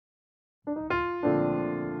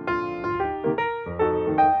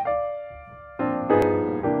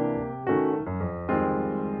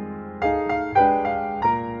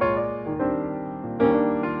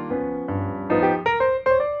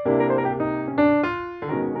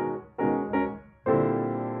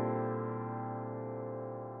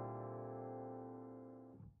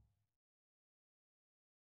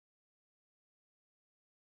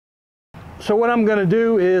So what I'm going to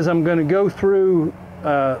do is I'm going to go through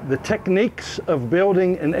the techniques of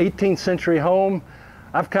building an 18th century home.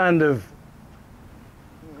 I've kind of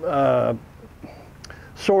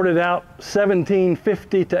sorted out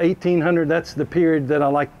 1750 to 1800. That's the period that I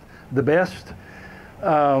like the best.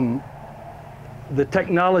 The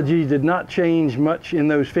technology did not change much in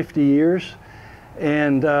those 50 years.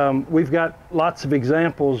 And we've got lots of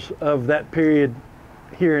examples of that period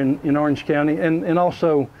here in Orange County and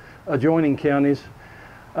also adjoining counties.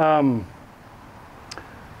 So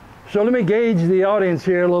let me gauge the audience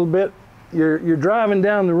here a little bit. You're driving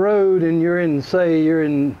down the road and you're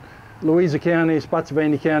in Louisa County,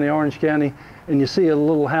 Spotsylvania County, Orange County, and you see a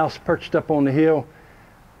little house perched up on the hill.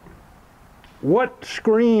 What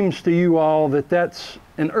screams to you all that that's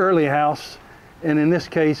an early house, and in this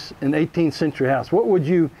case, an 18th century house? What would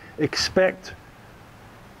you expect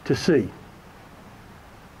to see?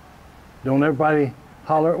 Don't everybody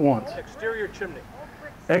holler at once. Exterior chimney.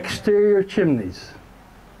 Exterior chimneys.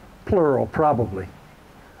 Plural, probably.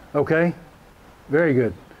 Okay? Very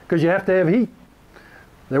good. Because you have to have heat.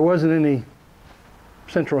 There wasn't any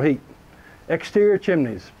central heat. Exterior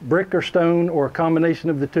chimneys, brick or stone or a combination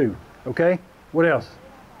of the two. Okay? What else?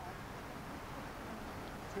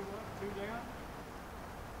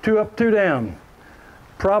 Two up, two down.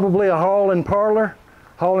 Probably a hall and parlor.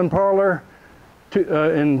 Hall and parlor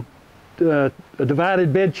and a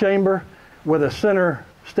divided bed chamber with a center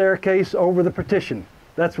staircase over the partition.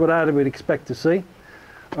 That's what I would expect to see.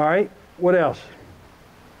 All right, what else?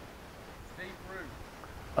 Steep roof.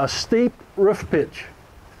 A steep roof pitch.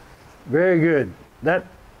 Very good.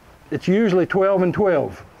 It's usually 12 and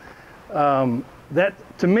 12. That,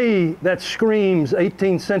 to me, that screams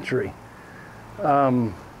 18th century.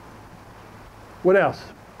 What else?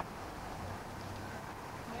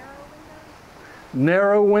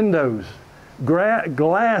 Narrow windows.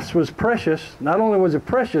 Glass was precious. Not only was it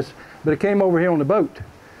precious, but it came over here on the boat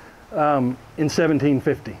in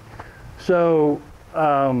 1750. So,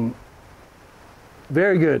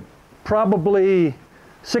 very good. Probably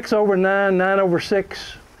 6 over 9, 9 over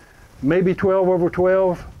 6, maybe 12 over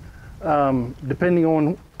 12, depending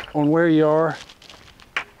on where you are.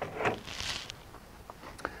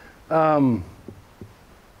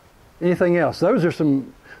 Anything else? Those are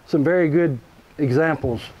some very good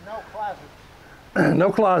examples. No closets.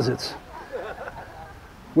 No closets.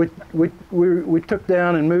 We took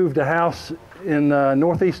down and moved a house in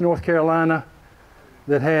northeast North Carolina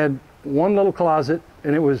that had one little closet,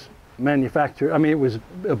 and it was manufactured. I mean, it was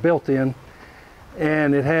built in,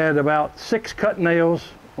 and it had about 6 cut nails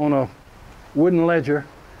on a wooden ledger,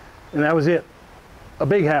 and that was it. A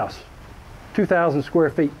big house, 2,000 square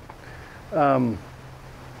feet. They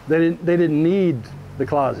didn't need the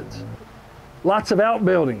closets. Lots of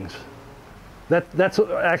outbuildings. That's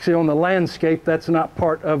actually on the landscape. That's not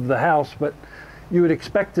part of the house, but you would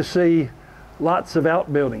expect to see lots of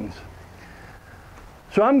outbuildings.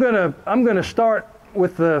 So I'm gonna start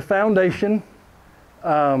with the foundation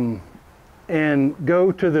and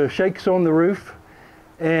go to the shakes on the roof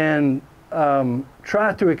and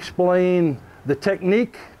try to explain the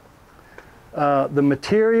technique, the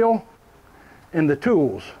material, and the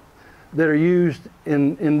tools that are used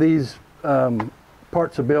in these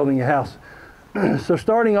parts of building a house. So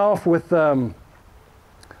starting off with the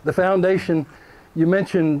foundation, you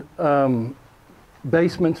mentioned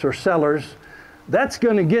basements or cellars. That's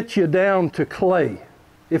going to get you down to clay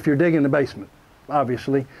if you're digging the basement,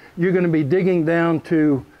 obviously. You're going to be digging down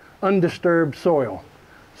to undisturbed soil.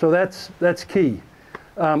 So that's key.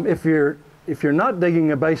 If you're not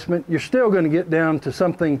digging a basement, you're still going to get down to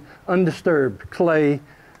something undisturbed, clay,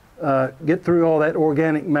 get through all that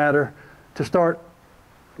organic matter to start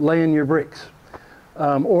laying your bricks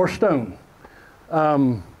or stone.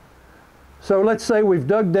 So let's say we've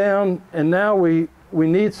dug down and now we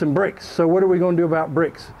need some bricks. So what are we going to do about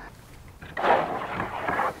bricks?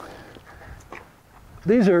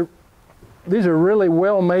 These are really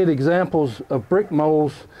well-made examples of brick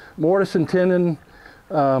molds, mortise and tenon,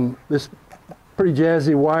 this pretty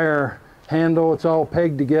jazzy wire handle. It's all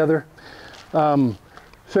pegged together.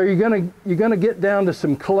 So you're gonna get down to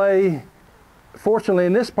some clay. Fortunately,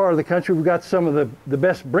 in this part of the country, we've got some of the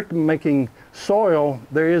best brick-making soil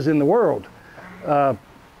there is in the world.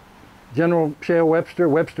 General Shale Webster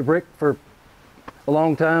Brick, for a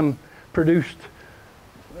long time, produced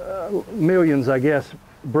millions, I guess,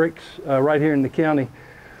 bricks right here in the county.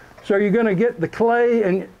 So you're going to get the clay,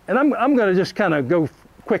 and I'm going to just kind of go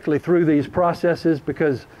quickly through these processes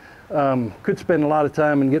because could spend a lot of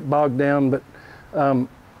time and get bogged down. But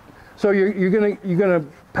so you're going to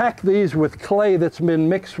pack these with clay that's been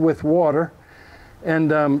mixed with water,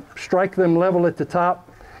 and strike them level at the top.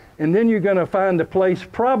 And then you're going to find a place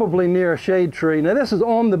probably near a shade tree. Now this is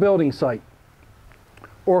on the building site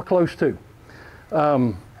or close to.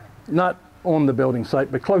 Not on the building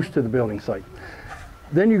site, but close to the building site.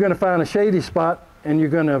 Then you're going to find a shady spot, and you're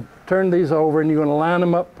going to turn these over and you're going to line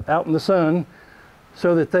them up out in the sun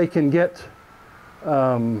so that they can get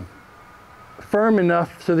firm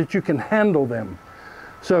enough so that you can handle them.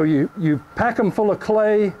 So you pack them full of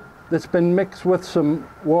clay that's been mixed with some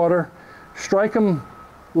water, strike them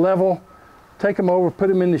level, take them over, put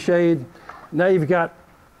them in the shade. Now you've got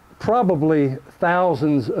probably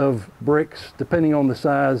thousands of bricks, depending on the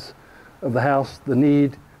size of the house, the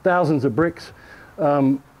need, thousands of bricks,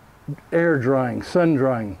 air drying, sun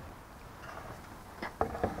drying.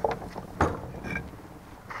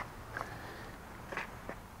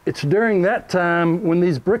 It's during that time when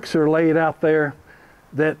these bricks are laid out there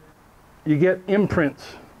that you get imprints.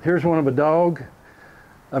 Here's one of a dog.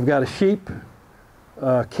 I've got a sheep,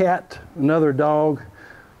 a cat, another dog.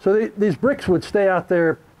 So these bricks would stay out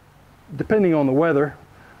there, depending on the weather,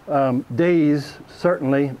 days,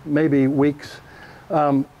 certainly, maybe weeks.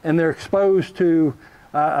 And they're exposed to,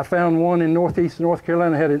 I found one in northeast North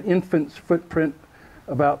Carolina, had an infant's footprint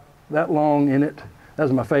about that long in it. That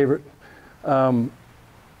was my favorite.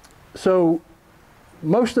 So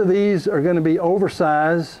most of these are going to be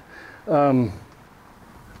oversized.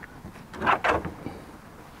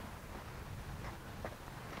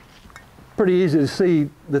 Pretty easy to see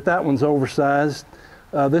that that one's oversized.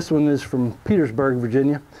 This one is from Petersburg,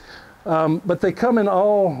 Virginia. But they come in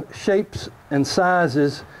all shapes and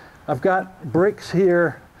sizes. I've got bricks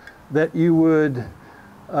here that you would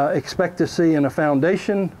expect to see in a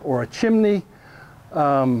foundation or a chimney.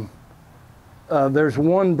 There's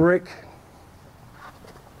one brick.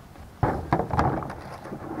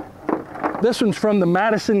 This one's from the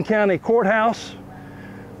Madison County Courthouse.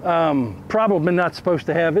 Probably not supposed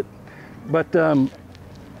to have it, but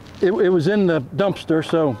it was in the dumpster,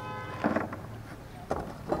 so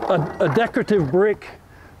a decorative brick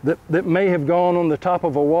that may have gone on the top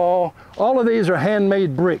of a wall. All of these are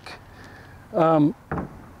handmade brick.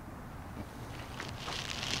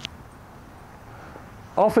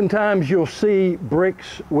 Oftentimes you'll see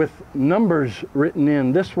bricks with numbers written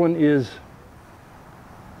in. This one is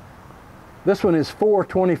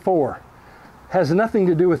 424. Has nothing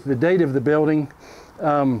to do with the date of the building,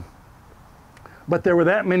 but there were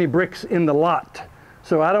that many bricks in the lot.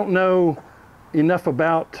 So I don't know enough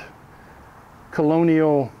about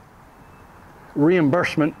colonial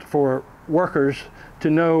reimbursement for workers to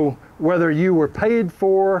know whether you were paid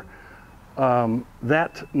for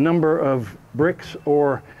that number of bricks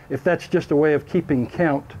or if that's just a way of keeping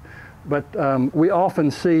count. But we often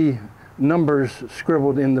see numbers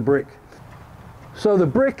scribbled in the brick. So the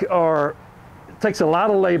brick takes a lot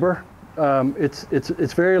of labor.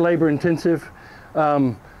 It's very labor intensive.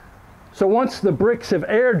 So once the bricks have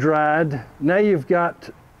air dried, now you've got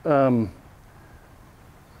the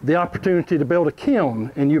opportunity to build a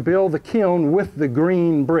kiln, and you build the kiln with the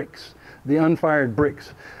green bricks, the unfired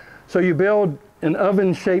bricks. So you build an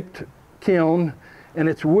oven-shaped kiln, and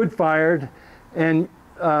it's wood-fired, and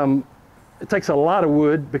it takes a lot of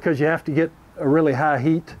wood because you have to get a really high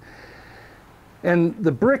heat. And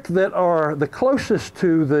the brick that are the closest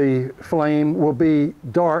to the flame will be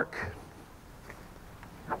dark.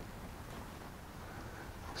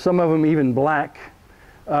 Some of them even black.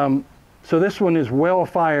 So this one is well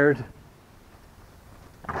fired.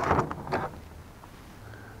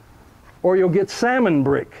 Or you'll get salmon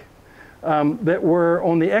brick that were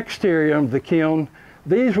on the exterior of the kiln.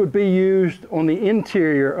 These would be used on the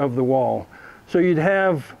interior of the wall. So you'd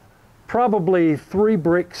have probably 3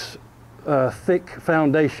 bricks thick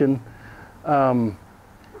foundation,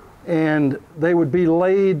 and they would be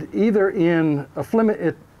laid either in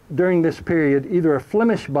a during this period, either a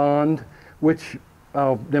Flemish bond, which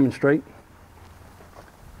I'll demonstrate.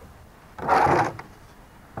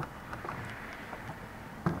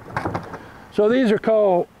 So these are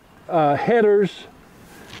called headers,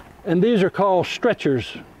 and these are called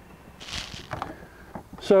stretchers.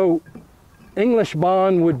 So English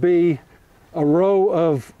bond would be a row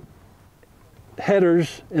of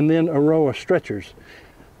headers and then a row of stretchers.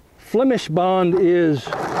 Flemish bond is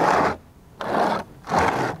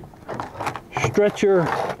stretcher,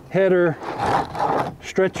 header,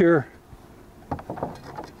 stretcher,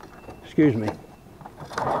 excuse me.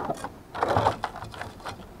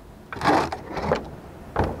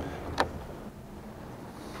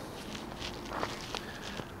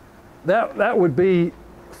 That would be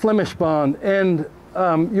Flemish bond, and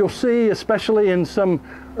you'll see, especially in some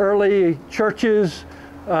early churches,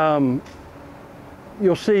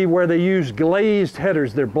 you'll see where they use glazed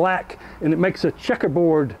headers. They're black, and it makes a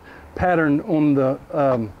checkerboard pattern on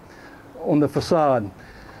the facade.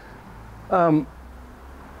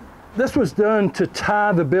 This was done to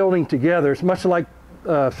tie the building together. It's much like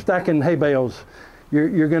stacking hay bales.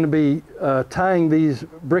 You're going to be tying these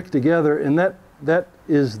bricks together, and that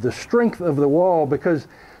is the strength of the wall, because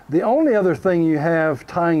the only other thing you have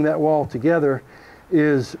tying that wall together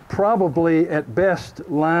is probably at best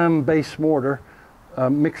lime base mortar, a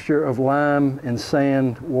mixture of lime and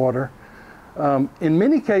sand water. In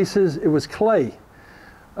many cases it was clay.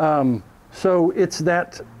 So it's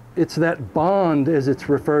that bond, as it's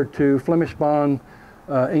referred to, Flemish bond,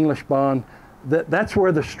 English bond, that's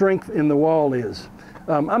where the strength in the wall is.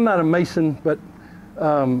 I'm not a mason, but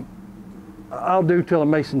I'll do till a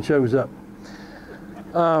mason shows up.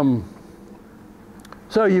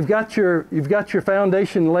 So you've got your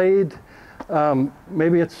foundation laid.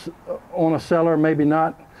 Maybe it's on a cellar, maybe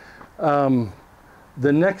not.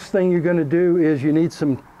 The next thing you're going to do is you need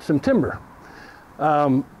some timber,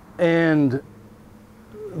 and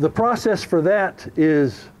the process for that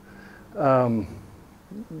is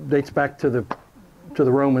dates back to the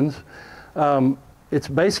Romans. It's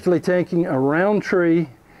basically taking a round tree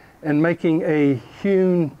and making a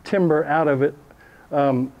hewn timber out of it,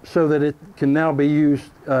 so that it can now be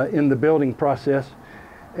used in the building process.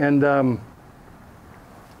 And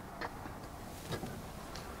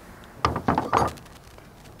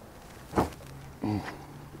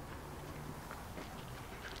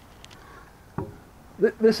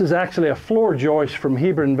this is actually a floor joist from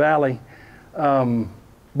Hebron Valley,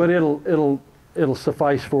 but it'll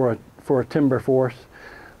suffice for a timber force.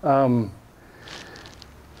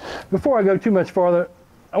 Before I go too much farther,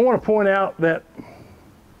 I want to point out that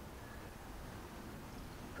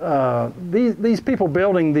these people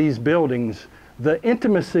building these buildings, the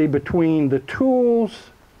intimacy between the tools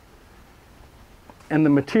and the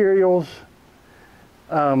materials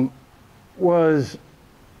was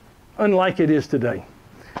unlike it is today.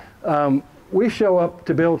 We show up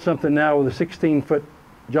to build something now with a 16-foot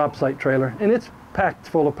job site trailer, and it's packed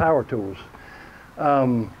full of power tools.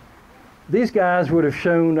 These guys would have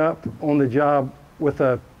shown up on the job with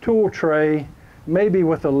a tool tray, maybe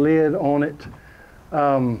with a lid on it.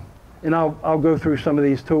 And I'll go through some of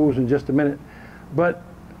these tools in just a minute. But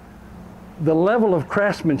the level of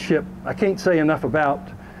craftsmanship, I can't say enough about.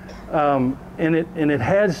 And it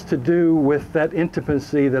has to do with that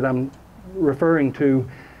intimacy that I'm referring to.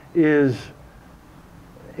 Is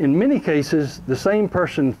in many cases the same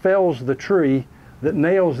person fells the tree that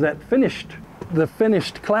nails the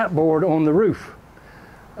finished clapboard on the roof.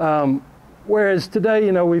 Whereas today,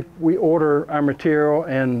 you know, we order our material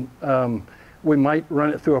and we might run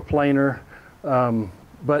it through a planer,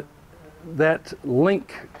 but that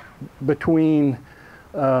link between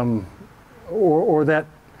or that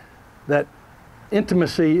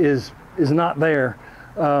intimacy is not there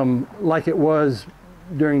like it was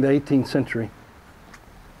during the 18th century.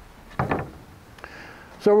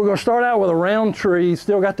 So we're going to start out with a round tree,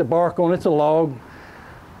 still got the bark on it. It's a log.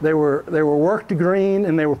 They were worked green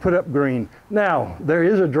and they were put up green. Now, there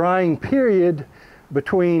is a drying period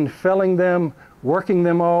between felling them, working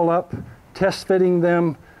them all up, test fitting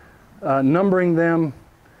them, numbering them,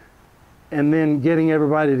 and then getting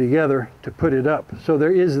everybody together to put it up. So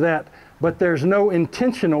there is that, but there's no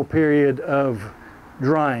intentional period of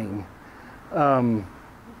drying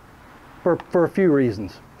for a few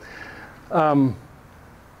reasons.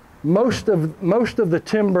 Most of the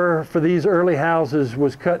timber for these early houses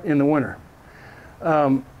was cut in the winter.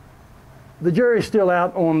 The jury's still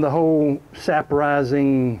out on the whole sap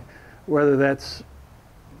rising, whether that's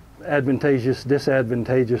advantageous,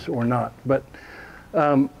 disadvantageous, or not. But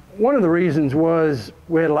one of the reasons was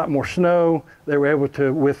we had a lot more snow. They were able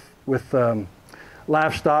to, with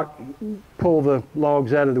livestock, pull the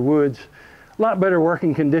logs out of the woods. A lot better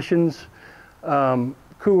working conditions,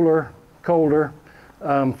 cooler, colder,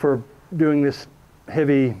 for doing this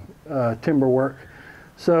heavy timber work.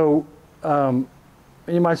 So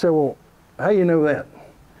you might say, well, how do you know that?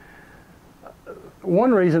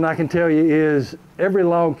 One reason I can tell you is every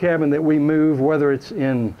log cabin that we move, whether it's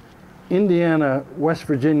in Indiana, West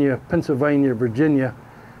Virginia, Pennsylvania, Virginia,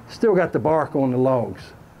 still got the bark on the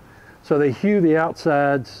logs. So they hew the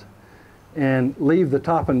outsides and leave the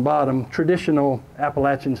top and bottom, traditional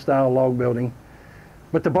Appalachian style log building.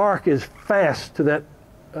 But the bark is fast to that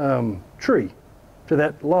tree, to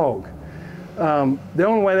that log. The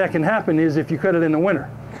only way that can happen is if you cut it in the winter.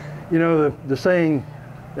 You know, the saying,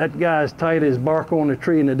 that guy's tight as bark on a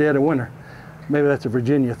tree in the dead of winter. Maybe that's a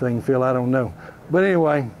Virginia thing, Phil, I don't know. But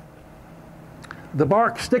anyway, the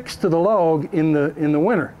bark sticks to the log in the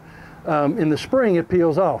winter. In the spring, it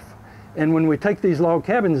peels off. And when we take these log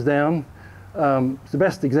cabins down, it's the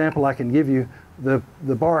best example I can give you. The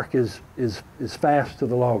bark is fast to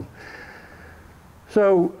the log.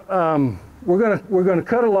 So we're gonna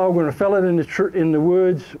cut a log. We're gonna fell it in the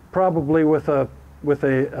woods, probably with a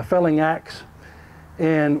felling axe,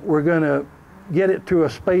 and we're gonna get it to a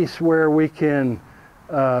space where we can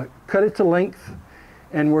cut it to length,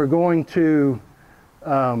 and we're going to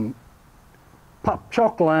pop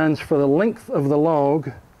chalk lines for the length of the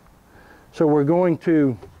log. So we're going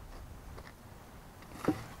to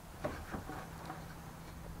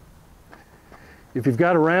if you've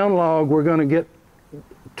got a round log, we're going to get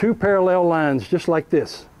 2 parallel lines just like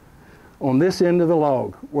this on this end of the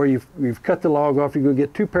log. Where you've cut the log off, you're going to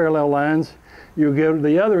get 2 parallel lines. You'll go to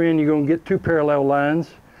the other end, you're going to get 2 parallel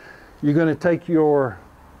lines. You're going to take your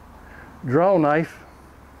draw knife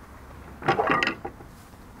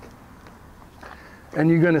and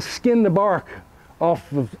you're going to skin the bark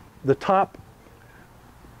off of the top,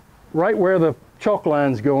 right where the chalk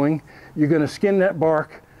line's going. You're going to skin that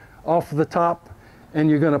bark off the top, and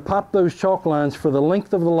you're going to pop those chalk lines for the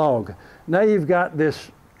length of the log. Now you've got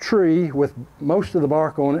this tree with most of the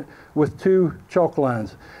bark on it with 2 chalk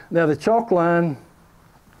lines. Now the chalk line,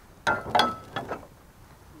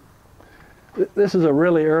 this is a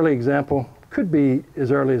really early example, could be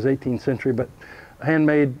as early as 18th century, but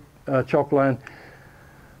handmade chalk line.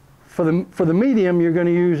 For the medium, you're going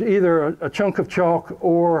to use either a chunk of chalk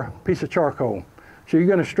or a piece of charcoal. So you're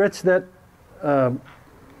going to stretch that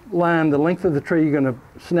line the length of the tree. You're going to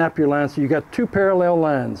snap your line, so you got 2 parallel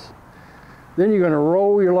lines. Then you're going to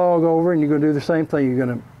roll your log over, and you're going to do the same thing. You're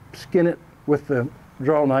going to skin it with the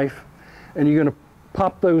draw knife, and you're going to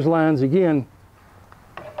pop those lines again.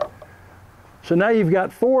 So now you've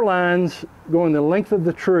got 4 lines going the length of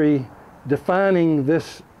the tree, defining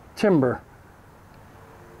this timber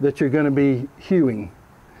that you're going to be hewing.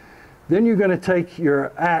 Then you're going to take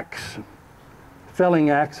your axe, felling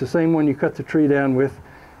axe, the same one you cut the tree down with,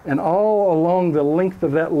 and all along the length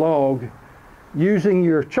of that log, using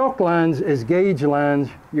your chalk lines as gauge lines,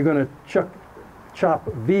 you're going to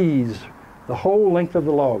chop V's the whole length of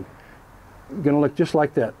the log. It's going to look just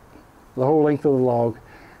like that, the whole length of the log.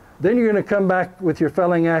 Then you're going to come back with your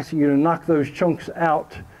felling axe, and you're going to knock those chunks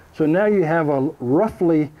out. So now you have a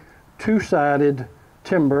roughly 2-sided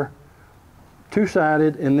timber,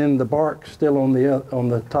 2-sided, and then the bark still on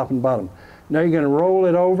the top and bottom. Now you're going to roll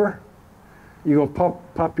it over. You're going to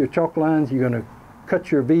pop your chalk lines. You're going to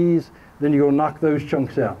cut your V's. Then you're going to knock those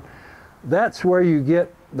chunks out. That's where you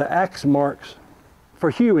get the axe marks for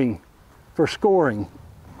hewing, for scoring.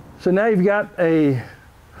 So now you've got a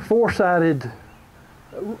 4-sided,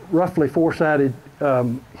 roughly 4-sided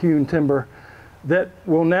hewn timber that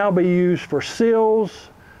will now be used for sills.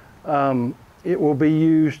 It will be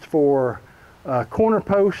used for corner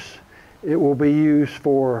posts. It will be used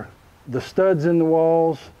for the studs in the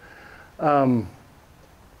walls.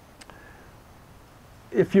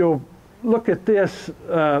 If you'll look at this,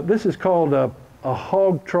 this is called a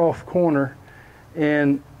hog trough corner,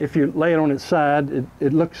 and if you lay it on its side,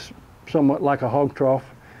 it looks somewhat like a hog trough.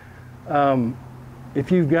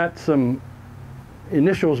 If you've got some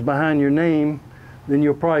initials behind your name, then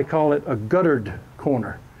you'll probably call it a guttered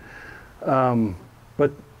corner.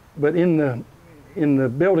 But in the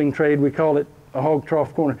building trade, we call it a hog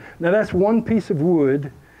trough corner. Now that's one piece of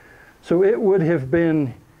wood, so it would have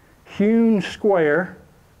been hewn square,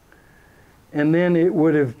 and then it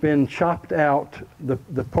would have been chopped out.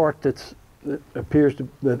 The part that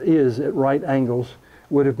is at right angles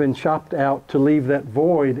would have been chopped out to leave that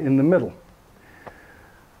void in the middle.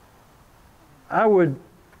 I would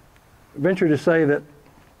venture to say that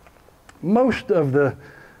most of the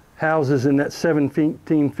houses in that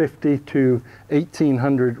 1750 to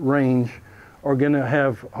 1800 range are going to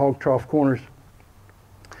have hog trough corners.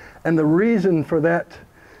 And the reason for that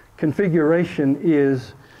configuration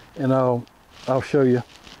is, and I'll show you.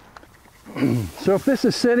 So if this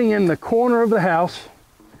is sitting in the corner of the house,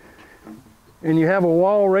 and you have a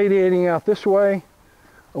wall radiating out this way,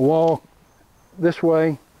 a wall this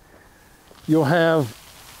way, you'll have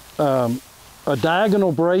a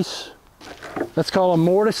diagonal brace. That's called a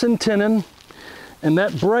mortise and tenon, and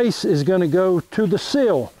that brace is going to go to the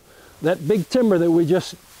sill, that big timber that we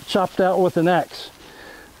just chopped out with an axe.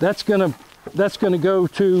 That's going to go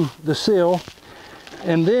to the sill,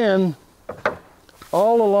 and then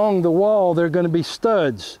all along the wall there are going to be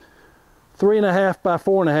studs, 3.5 by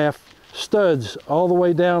 4.5 studs all the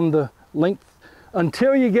way down the length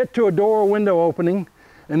until you get to a door or window opening,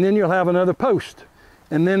 and then you'll have another post,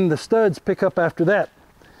 and then the studs pick up after that.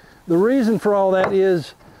 The reason for all that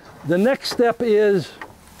is the next step is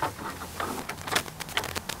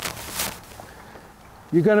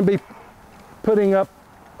you're going to be putting up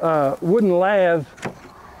wooden laths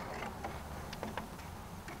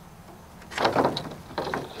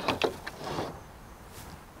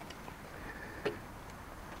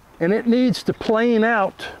and it needs to plane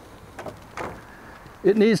out.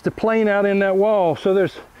 It needs to plane out in that wall. So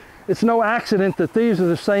it's no accident that these are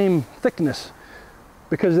the same thickness,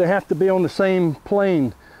 because they have to be on the same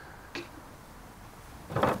plane.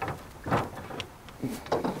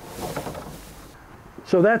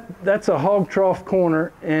 So that's a hog trough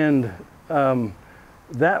corner, and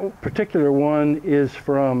that particular one is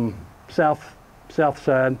from south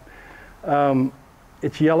side.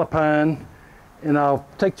 It's yellow pine, and I'll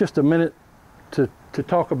take just a minute to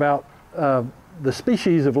talk about the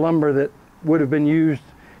species of lumber that would have been used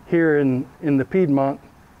here in the Piedmont.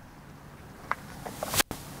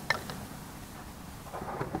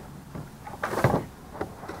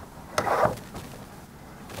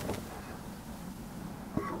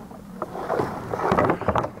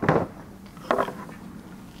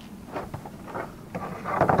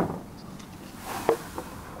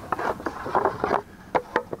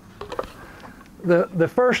 The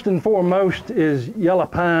first and foremost is yellow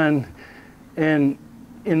pine, and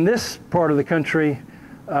in this part of the country,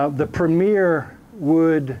 the premier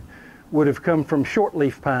wood would have come from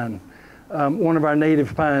shortleaf pine, one of our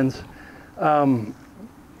native pines.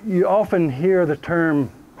 You often hear the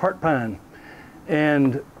term heart pine,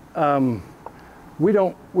 and we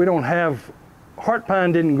don't have, heart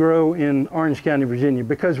pine didn't grow in Orange County, Virginia,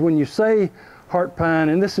 because when you say heart pine,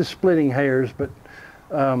 and this is splitting hairs, but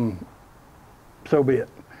so be it.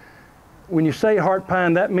 When you say heart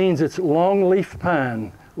pine, that means it's longleaf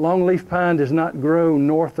pine. Longleaf pine does not grow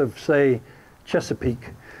north of, say, Chesapeake.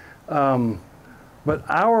 But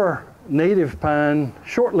our native pine,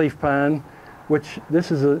 shortleaf pine, which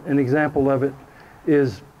this is an example of it,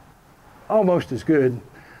 is almost as good.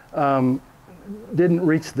 Didn't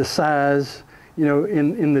reach the size. You know,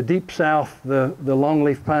 in the deep south, the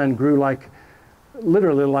longleaf pine grew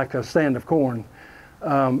literally like a stand of corn.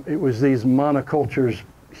 It was these monocultures,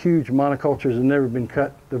 huge monocultures, had never been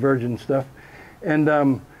cut, the virgin stuff.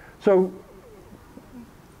 And so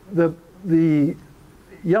the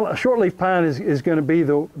yellow shortleaf pine is going to be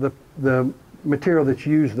the material that's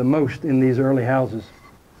used the most in these early houses.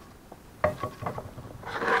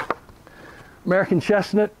 American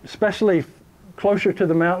chestnut, especially closer to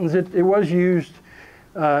the mountains, it was used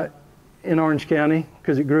in Orange County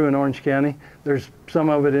because it grew in Orange County. There's some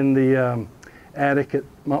of it in the attic at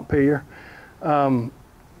Montpelier. Of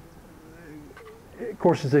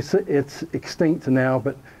course, it's extinct now,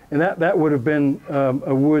 and that would have been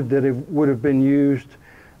a wood that it would have been used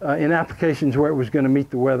in applications where it was going to meet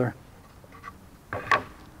the weather.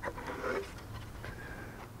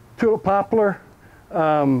 Tulip poplar,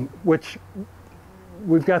 which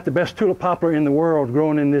we've got the best tulip poplar in the world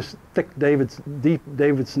growing in this thick deep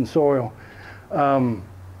Davidson soil.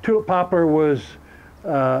 Tulip poplar was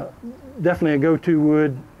definitely a go-to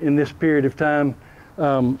wood in this period of time.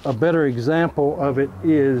 A better example of it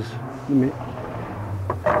is, you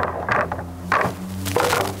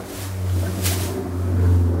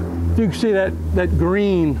can see that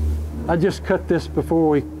green. I just cut this before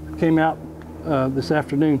we came out this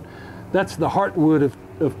afternoon. That's the heartwood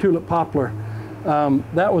of tulip poplar.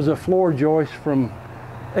 That was a floor joist from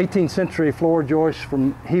 18th century floor joist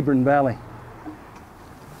from Hebron Valley.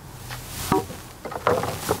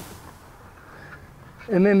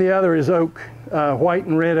 And then the other is oak, white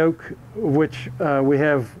and red oak, which we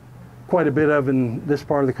have quite a bit of in this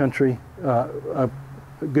part of the country,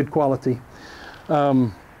 good quality.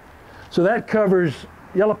 So that covers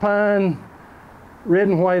yellow pine, red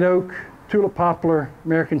and white oak, tulip poplar,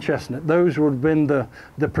 American chestnut. Those would have been the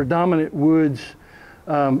predominant woods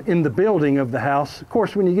in the building of the house. Of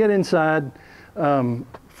course, when you get inside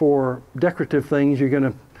for decorative things, you're going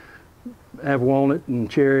to have walnut and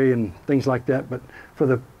cherry and things like that, but for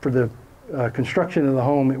the construction of the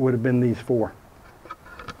home, it would have been these four.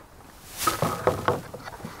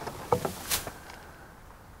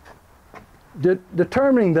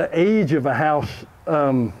 Determining the age of a house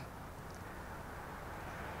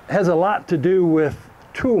has a lot to do with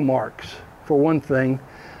tool marks, for one thing.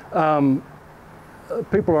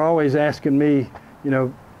 People are always asking me, you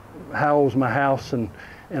know, how old's my house, and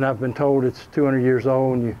I've been told it's 200 years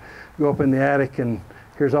old, and you go up in the attic and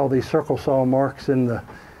here's all these circle saw marks in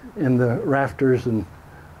the rafters and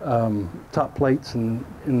top plates, and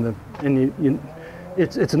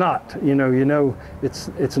it's not.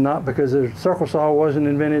 It's not, because the circle saw wasn't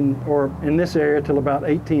invented or in this area till about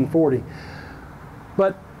 1840.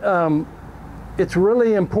 But it's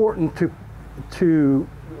really important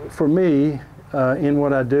for me in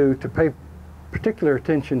what I do to pay particular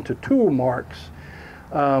attention to tool marks.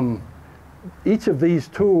 Each of these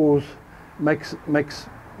tools makes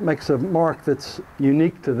a mark that's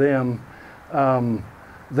unique to them.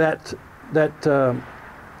 That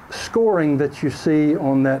scoring that you see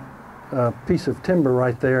on that piece of timber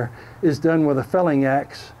right there is done with a felling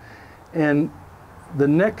axe, and the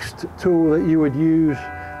next tool that you would use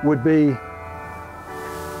would be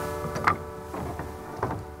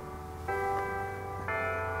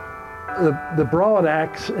the broad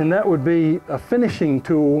axe, and that would be a finishing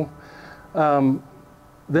tool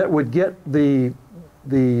that would get the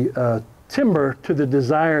timber to the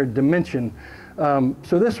desired dimension.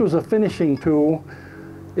 So this was a finishing tool.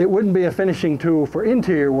 It wouldn't be a finishing tool for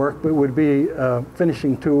interior work, but it would be a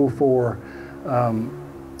finishing tool for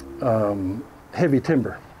heavy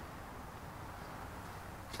timber.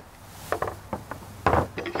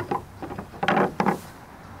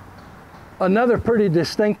 Another pretty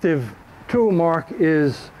distinctive tool mark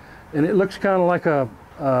is, and it looks kind of like a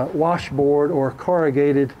washboard or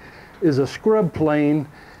corrugated, is a scrub plane,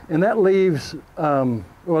 and that leaves,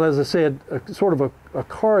 well, as I said, sort of a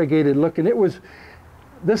corrugated look. And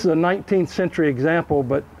this is a 19th century example,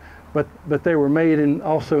 but they were made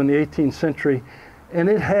also in the 18th century, and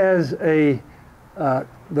it has the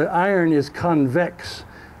iron is convex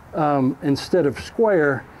instead of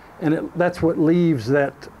square, and that's what leaves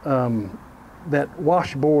that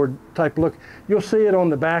washboard type look. You'll see it on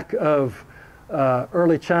the back of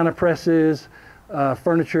early china presses,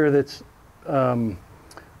 furniture that's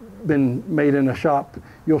been made in a shop.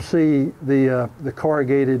 You'll see the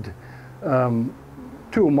corrugated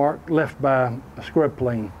tool mark left by a scrub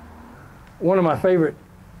plane. One of my favorite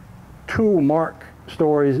tool mark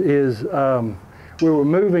stories is we were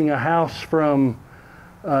moving a house from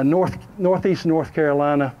northeast North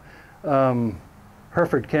Carolina,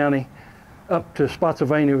 Hereford County, up to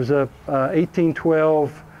Spotsylvania. It was a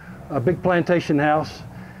 1812, a big plantation house,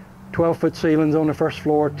 12-foot ceilings on the first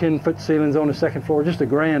floor, 10-foot ceilings on the second floor, just a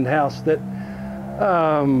grand house that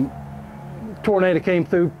tornado came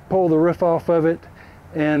through, pulled the roof off of it,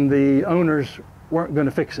 and the owners weren't going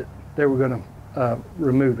to fix it. They were going to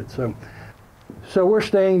remove it. So we're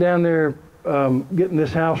staying down there getting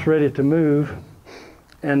this house ready to move,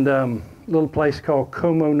 and a little place called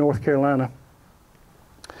Como, North Carolina.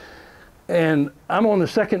 And I'm on the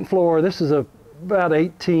second floor. This is about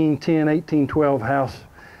 1810, 1812 house.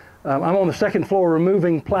 I'm on the second floor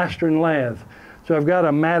removing plaster and lath. So I've got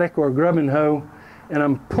a mattock or a grubbing hoe, and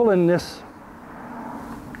I'm pulling this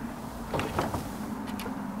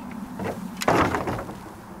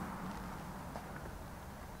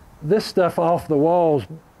stuff off the walls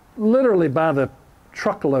literally by the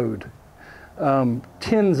truckload,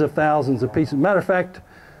 tens of thousands of pieces. Matter of fact,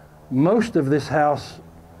 most of this house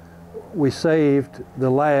we saved the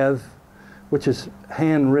lath, which is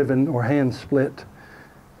hand riven or hand split,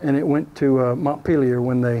 and it went to Montpelier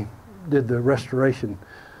when they did the restoration.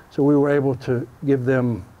 So we were able to give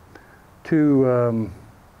them 2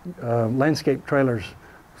 landscape trailers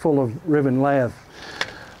full of riven lath.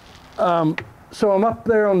 So I'm up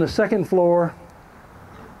there on the second floor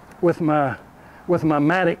with my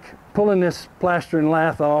mattock, pulling this plaster and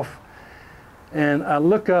lath off, and I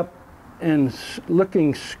look up, and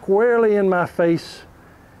looking squarely in my face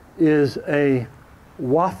is a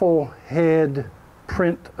waffle head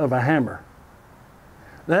print of a hammer.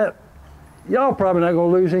 That, y'all probably not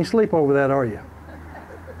going to lose any sleep over that, are you?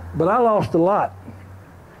 But I lost a lot,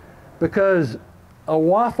 because a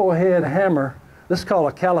waffle head hammer, this is called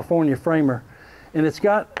a California framer, and it's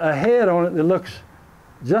got a head on it that looks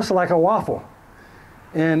just like a waffle.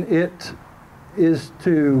 And it is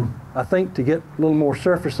to, I think, to get a little more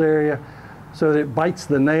surface area so that it bites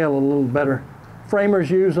the nail a little better. Framers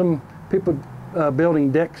use them, people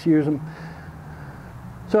building decks use them.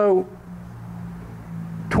 So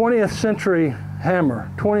 20th century hammer,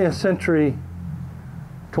 20th century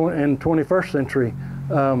and 21st century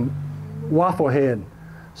waffle head.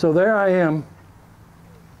 So there I am,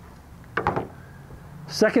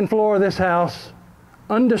 second floor of this house,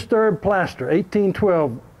 undisturbed plaster,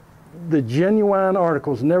 1812. The genuine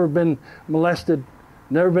articles, never been molested,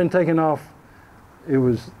 never been taken off. It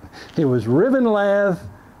was riven lath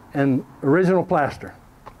and original plaster.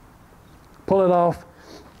 Pull it off.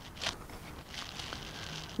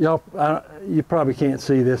 Y'all, you probably can't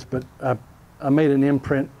see this, but I made an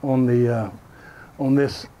imprint on the on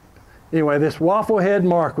this. Anyway, this waffle head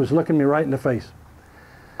mark was looking me right in the face.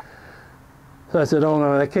 So I said, oh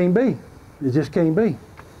no, that can't be. It just can't be.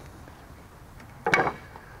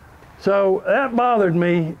 So that bothered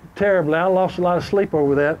me terribly. I lost a lot of sleep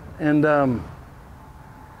over that. And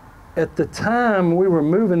at the time we were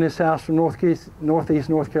moving this house from northeast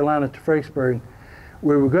North Carolina to Fredericksburg,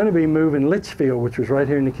 we were going to be moving Litchfield, which was right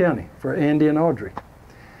here in the county, for Andy and Audrey.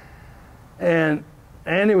 And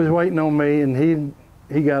Andy was waiting on me, and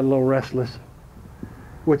he got a little restless,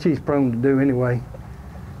 which he's prone to do anyway.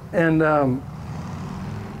 And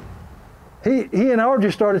he and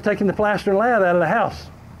Audrey started taking the plaster and lath out of the house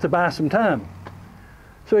to buy some time.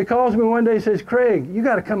 So he calls me one day and says, Craig, you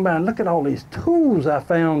got to come by and look at all these tools I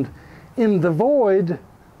found in the void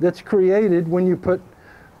that's created when you put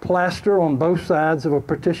plaster on both sides of a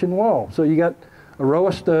partition wall. So you got a row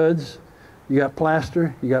of studs, you got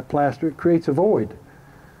plaster, it creates a void.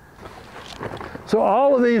 So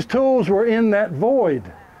all of these tools were in that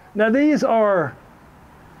void. Now these are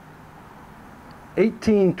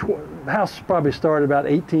the house probably started about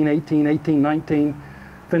 1818, 1819,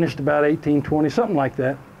 finished about 1820, something like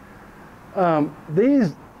that.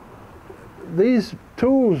 These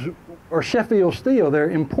tools are Sheffield steel. They're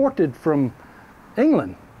imported from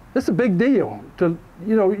England. It's a big deal. You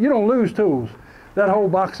don't lose tools. That whole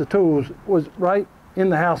box of tools was right in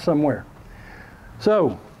the house somewhere.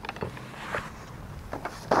 So,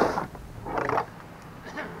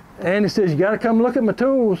 and he says, you got to come look at my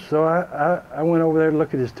tools. So I went over there to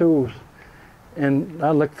look at his tools, and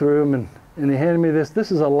I looked through them, and he handed me this.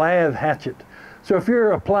 This is a lath hatchet. So if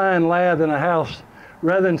you're applying lath in a house,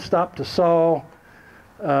 rather than stop to saw,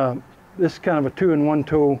 this is kind of a 2-in-1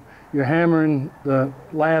 tool. You're hammering the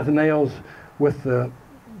lath nails with the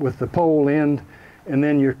pole end, and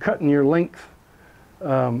then you're cutting your length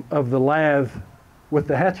of the lath with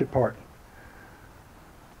the hatchet part.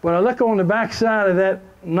 But I look on the back side of that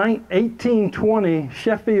 1820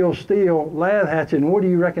 Sheffield steel lath hatchet, and what do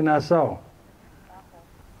you reckon I saw?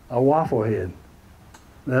 A waffle head.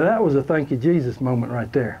 Now that was a thank you Jesus moment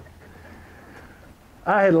right there.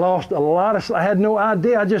 I had lost a lot of, I had no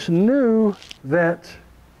idea. I just knew that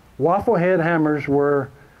waffle head hammers were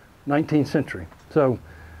 19th century. So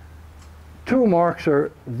tool marks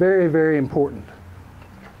are very, very important.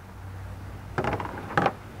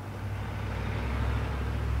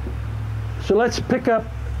 So let's pick up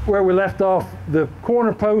where we left off. The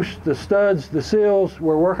corner posts, the studs, the sills,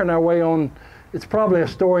 we're working our way on. It's probably a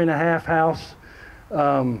 1.5-story house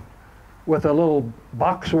with a little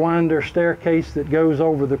box winder staircase that goes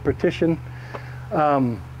over the partition.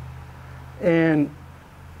 And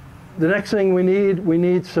the next thing we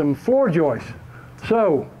need some floor joists.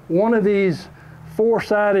 So one of these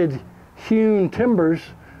 4-sided hewn timbers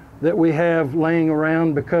that we have laying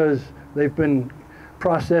around because they've been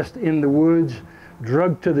processed in the woods,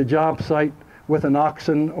 drugged to the job site with an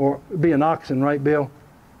oxen, or be an oxen, right, Bill?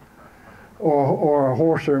 Or a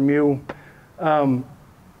horse or a mule.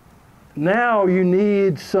 Now you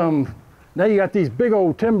need some, now you got these big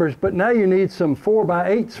old timbers, but now you need some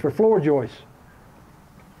 4x8s for floor joists.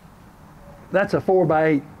 That's a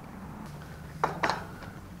 4x8.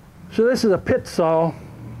 So this is a pit saw,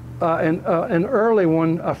 an early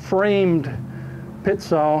one, a framed pit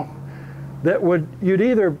saw that you'd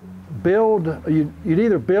either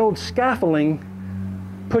build scaffolding,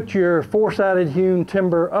 put your 4-sided hewn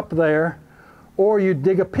timber up there, or you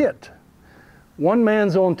dig a pit. One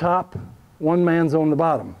man's on top, one man's on the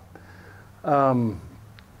bottom. And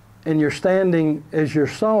you're standing as you're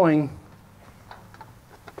sawing.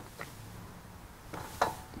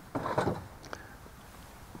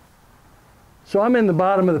 So I'm in the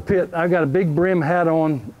bottom of the pit. I've got a big brim hat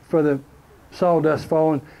on for the sawdust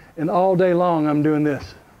falling, and all day long I'm doing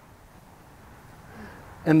this.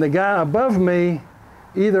 And the guy above me,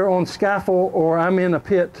 either on scaffold or I'm in a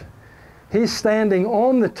pit, he's standing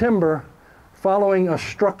on the timber following a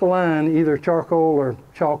struck line, either charcoal or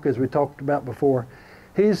chalk as we talked about before.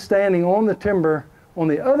 He's standing on the timber on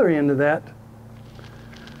the other end of that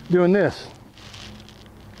doing this.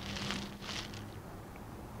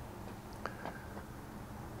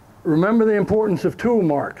 Remember the importance of tool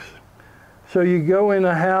marks. So you go in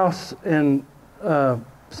a house and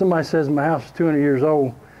somebody says my house is 200 years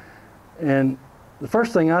old, and the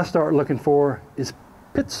first thing I start looking for is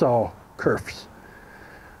pit saw kerfs.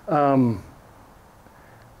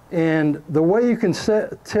 And the way you can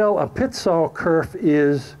tell a pit saw kerf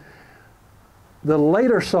is the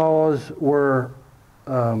later saws were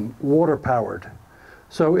water powered.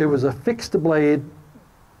 So it was a fixed blade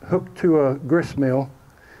hooked to a grist mill,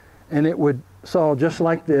 and it would saw just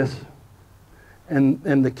like this,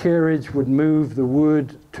 and the carriage would move the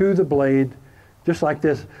wood to the blade just like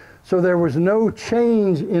this. So there was no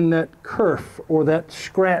change in that kerf or that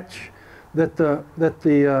scratch that the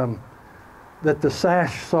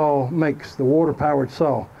sash saw makes, the water-powered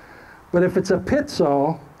saw. But if it's a pit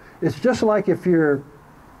saw, it's just like if you're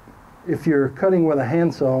cutting with a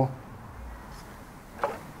handsaw.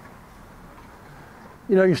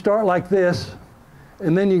 You know, you start like this,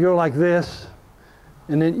 and then you go like this,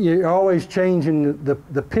 and then you're always changing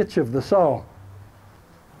the pitch of the saw.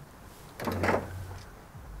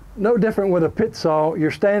 No different with a pit saw.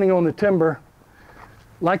 You're standing on the timber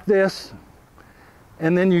like this,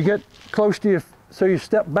 and then you get close to you, so you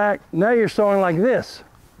step back. Now you're sawing like this.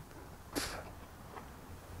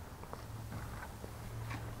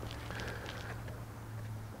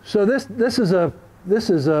 So this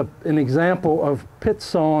is an example of pit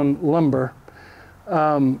sawn lumber.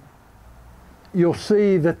 You'll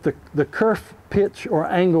see that the kerf pitch or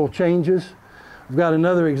angle changes. I've got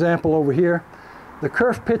another example over here. The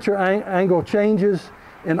kerf pitch or angle changes,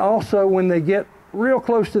 and also when they get real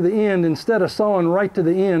close to the end, instead of sawing right to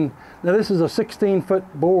the end, now this is a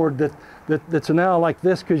 16-foot board that's now like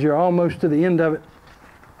this because you're almost to the end of it.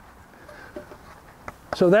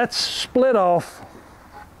 So that's split off.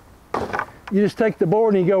 You just take the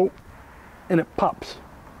board and you go, and it pops.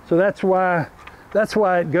 So that's why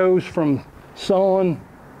it goes from sawn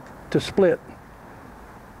to split.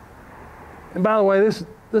 And by the way, this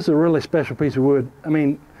is a really special piece of wood. I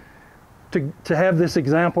mean, to have this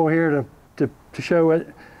example here to show it,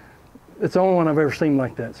 it's the only one I've ever seen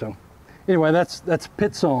like that. So anyway, that's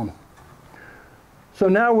pit sawn. So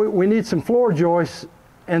now we need some floor joists,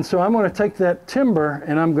 and so I'm going to take that timber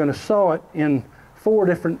and I'm going to saw it in 4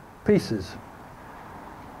 different pieces.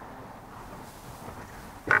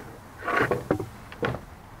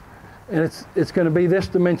 And it's going to be this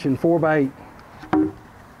dimension, 4 by 8.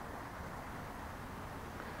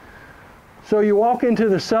 So you walk into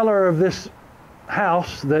the cellar of this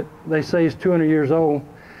house that they say is 200 years old,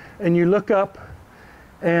 and you look up,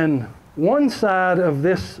 and one side of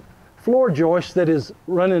this floor joist that is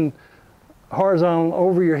running horizontal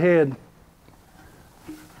over your head,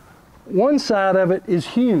 one side of it is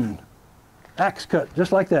hewn, axe cut,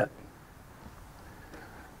 just like that.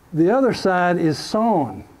 The other side is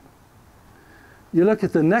sawn. You look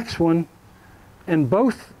at the next one, and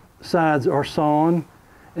both sides are sawn,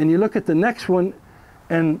 and you look at the next one,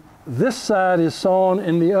 and this side is sawn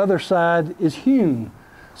and the other side is hewn.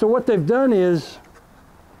 So what they've done is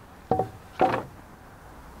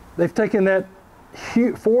they've taken that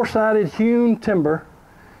 4-sided hewn timber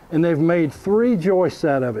and they've made 3 joists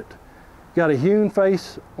out of it. Got a hewn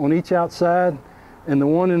face on each outside, and the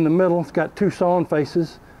one in the middle, it's got 2 sawn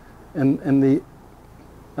faces, and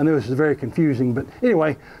I know this is very confusing, but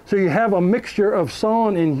anyway, so you have a mixture of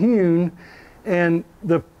sawn and hewn, and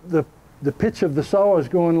the pitch of the saw is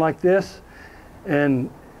going like this, and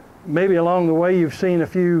maybe along the way you've seen a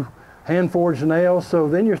few hand forged nails, so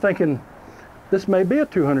then you're thinking this may be a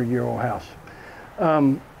 200-year-old house.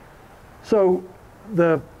 So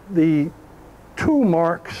the tool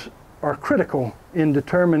marks are critical in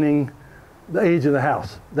determining the age of the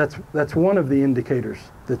house. That's one of the indicators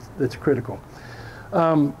that's critical.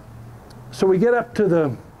 So we get up to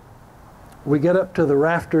the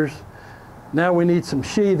rafters. Now we need some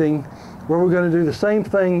sheathing, where we're going to do the same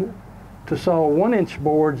thing to saw 1-inch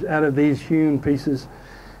boards out of these hewn pieces.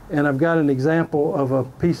 And I've got an example of a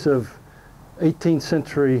piece of 18th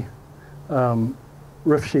century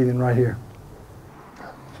roof sheathing right here.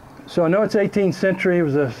 So I know it's 18th century. It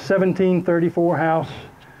was a 1734 house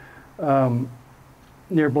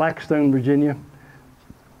near Blackstone, Virginia.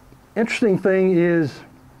 Interesting thing is,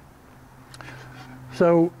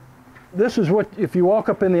 so this is what, if you walk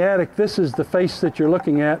up in the attic, this is the face that you're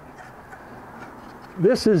looking at.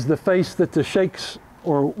 This is the face that the shakes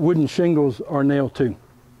or wooden shingles are nailed to.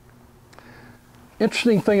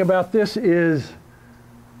 Interesting thing about this is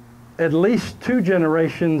at least 2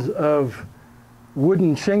 generations of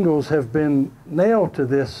wooden shingles have been nailed to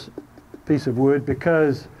this piece of wood,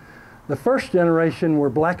 because the first generation were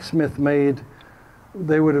blacksmith made.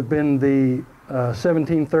 They would have been the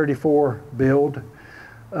 1734 build.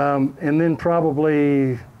 And then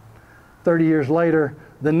probably 30 years later,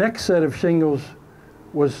 the next set of shingles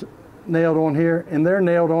was nailed on here, and they're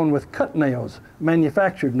nailed on with cut nails,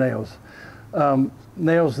 manufactured nails.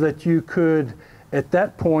 Nails that you could, at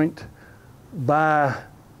that point, buy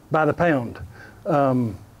by the pound.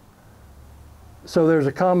 So there's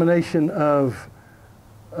a combination of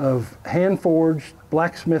hand-forged,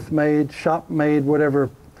 blacksmith-made, shop-made, whatever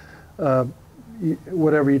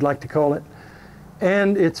you'd like to call it,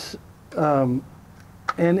 and it's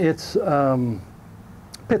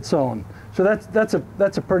pit sawn. So that's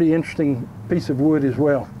a pretty interesting piece of wood as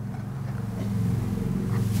well.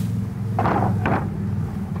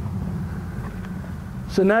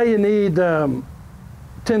 So now you need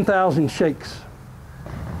 10,000 shakes.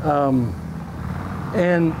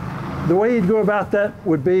 And the way you'd go about that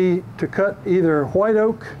would be to cut either white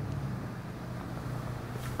oak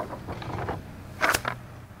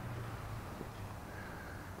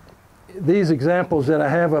these examples that I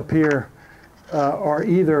have up here are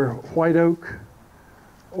either white oak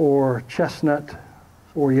or chestnut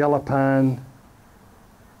or yellow pine,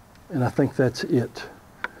 and I think that's it.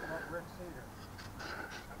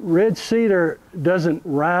 Red cedar doesn't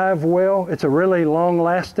rive well. It's a really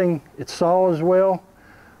long-lasting, it saws well,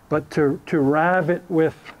 but to rive it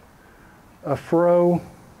with a froe,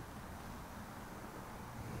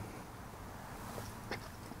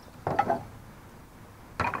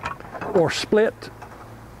 or split,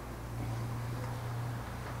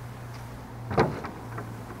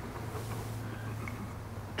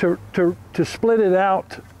 to split it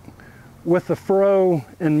out with the froe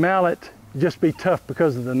and mallet just be tough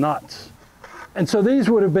because of the knots. And so these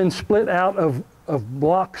would have been split out of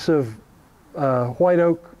blocks of white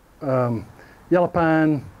oak, yellow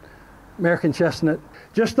pine, American chestnut.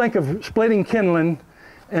 Just think of splitting kindling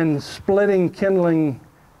and splitting kindling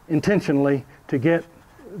intentionally to get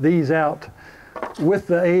these out with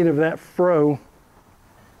the aid of that froe.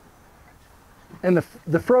 And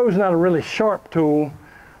the froe is not a really sharp tool,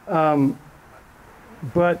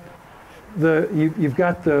 but you've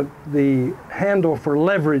got the handle for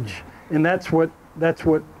leverage, and that's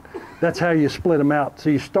how you split them out. So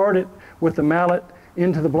you start it with the mallet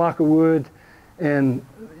into the block of wood, and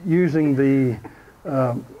using the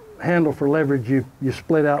handle for leverage, you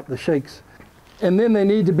split out the shakes. And then they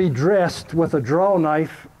need to be dressed with a draw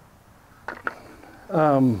knife.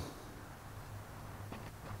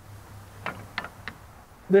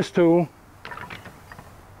 This tool,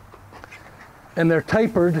 and they're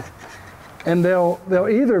tapered, and they'll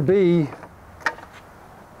either be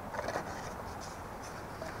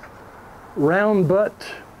round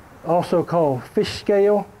butt, also called fish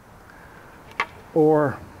scale,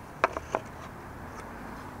 or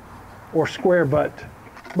square butt.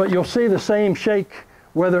 But you'll see the same shake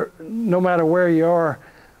no matter where you are,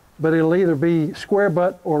 but it'll either be square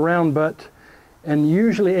butt or round butt, and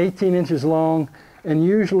usually 18 inches long, and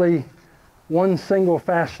usually one single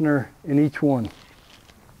fastener in each one.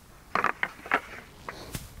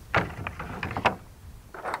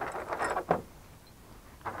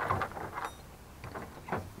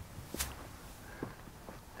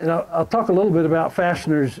 And I'll talk a little bit about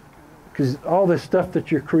fasteners, because all this stuff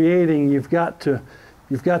that you're creating, you've got to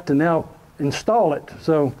now install it.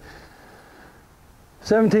 So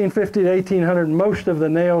 1750 to 1800, most of the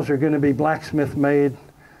nails are going to be blacksmith made.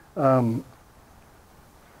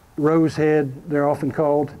 Rose head, they're often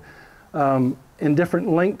called, in different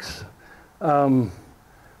lengths.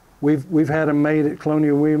 We've had them made at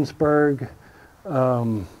Colonial Williamsburg.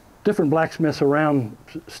 Different blacksmiths around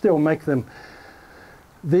still make them.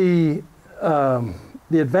 The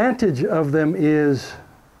advantage of them is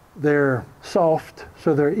they're soft,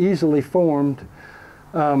 so they're easily formed.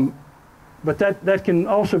 But that can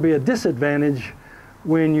also be a disadvantage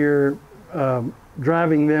when you're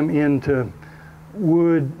driving them into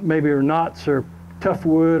wood, maybe, or knots, or tough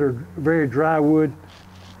wood, or very dry wood.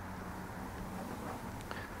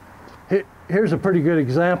 Here's a pretty good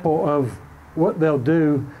example of what they'll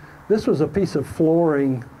do. This was a piece of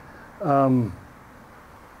flooring,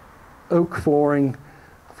 oak flooring,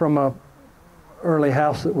 from a early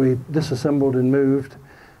house that we disassembled and moved,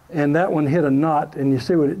 and that one hit a knot, and you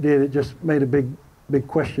see what it did. It just made a big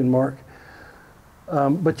question mark.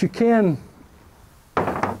 But you can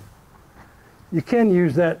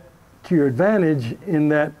use that to your advantage in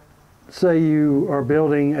that, say you are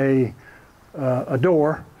building a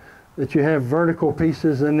door, that you have vertical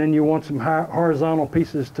pieces, and then you want some horizontal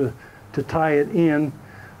pieces to tie it in.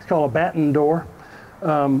 It's called a batten door,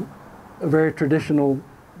 a very traditional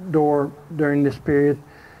door during this period.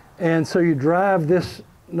 And so you drive this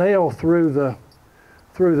nail through the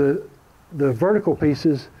vertical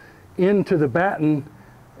pieces into the batten,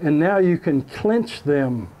 and now you can clinch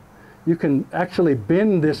them. You can actually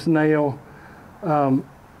bend this nail.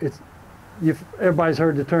 Everybody's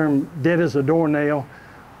heard the term dead as a doornail.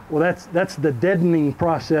 Well, that's the deadening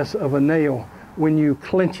process of a nail. When you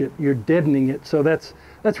clinch it, you're deadening it. So that's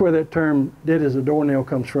where that term dead as a doornail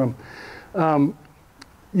comes from.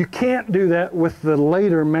 You can't do that with the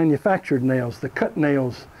later manufactured nails, the cut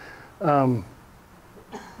nails that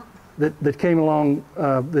came along,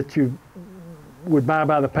 that you would buy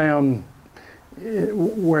by the pound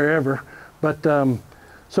wherever. But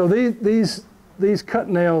so these cut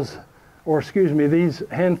nails, or excuse me, these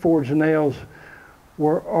hand forged nails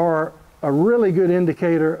are a really good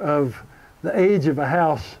indicator of the age of a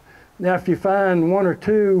house. Now, if you find one or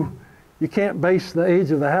two, you can't base the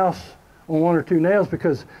age of the house on one or two nails,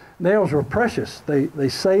 because nails were precious. They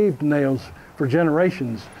saved nails for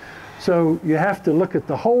generations. So you have to look at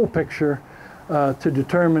the whole picture to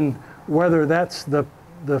determine whether that's the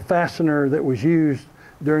fastener that was used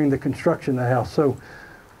during the construction of the house. So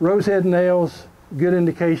rosehead nails, good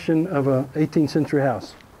indication of a 18th century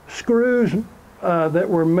house. Screws that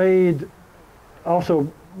were made,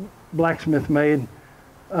 also blacksmith made,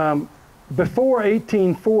 before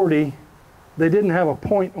 1840, they didn't have a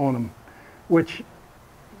point on them, which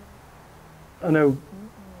I know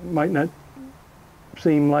might not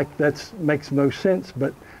seem like that makes no sense,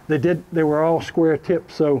 but they were all square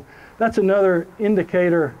tips. So that's another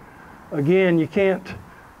indicator. Again, you can't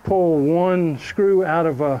pull one screw out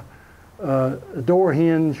of a door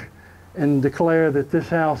hinge and declare that this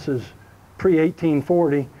house is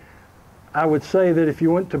pre-1840. I would say that if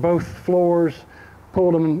you went to both floors,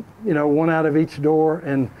 pulled them, one out of each door,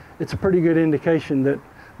 and it's a pretty good indication that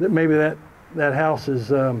maybe that house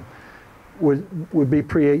is would be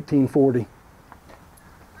pre-1840.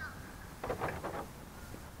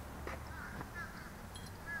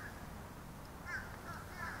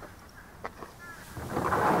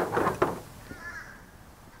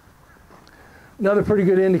 Another pretty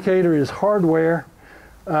good indicator is hardware.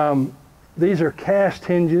 These are cast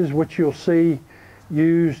hinges, which you'll see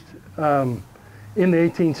used in the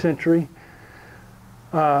 18th century.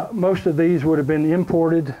 Most of these would have been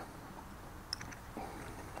imported.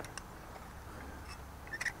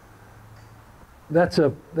 That's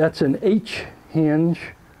an H hinge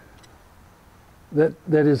that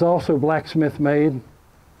is also blacksmith made.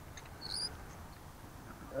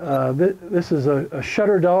 This is a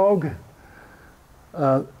shutter dog,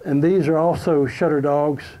 and these are also shutter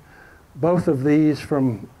dogs. Both of these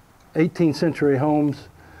from 18th century homes.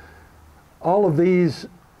 All of these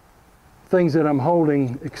things that I'm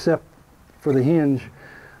holding, except for the hinge,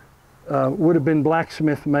 would have been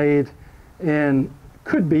blacksmith made and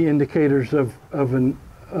could be indicators of an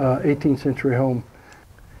 18th century home.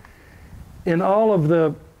 In all of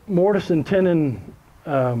the mortise and tenon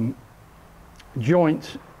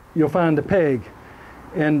joints, you'll find a peg,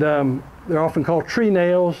 and they're often called tree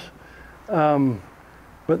nails,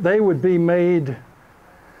 but they would be made,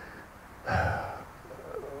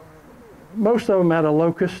 most of them out of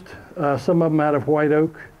locust, some of them out of white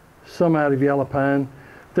oak, some out of yellow pine.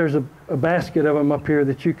 There's a basket of them up here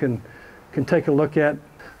that you can take a look at.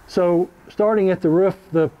 So starting at the roof,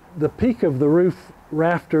 the peak of the roof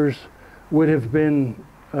rafters would have been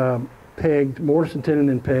pegged, mortise and tenon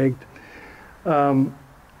and pegged.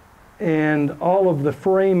 And all of the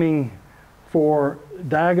framing for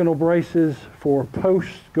diagonal braces, for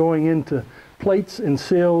posts going into plates and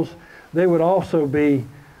sills, they would also be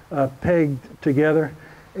pegged together.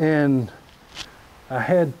 And I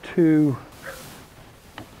had to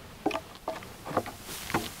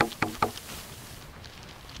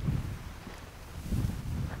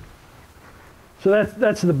so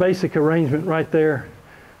that's the basic arrangement right there.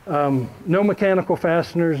 No mechanical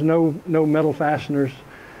fasteners, no metal fasteners.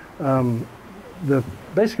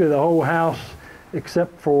 Basically the whole house,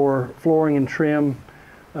 except for flooring and trim,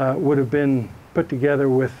 would have been put together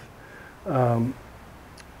with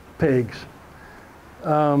pegs.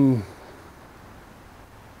 I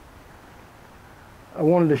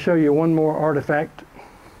wanted to show you one more artifact.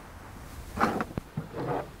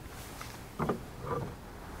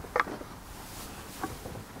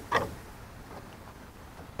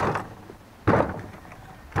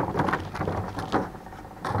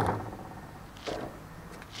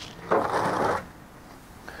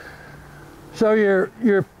 So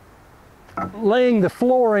you're laying the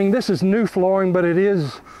flooring. This is new flooring, but it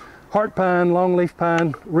is heart pine, longleaf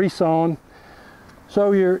pine, resawn.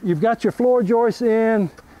 So you've got your floor joists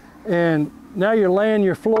in, and now you're laying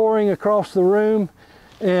your flooring across the room.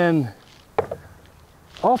 And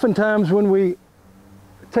oftentimes when we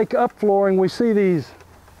take up flooring, we see these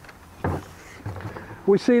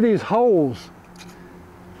holes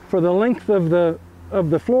for the length of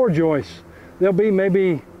the floor joists. There'll be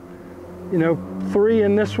maybe 3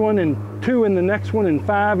 in this one and 2 in the next one and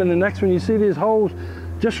 5 in the next one. You see these holes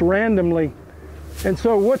just randomly. And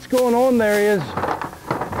so what's going on there is,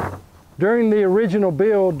 during the original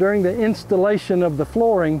build, during the installation of the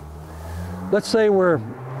flooring, let's say we're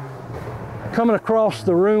coming across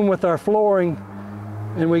the room with our flooring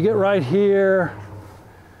and we get right here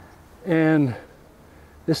and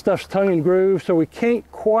this stuff's tongue and groove, so we can't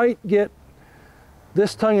quite get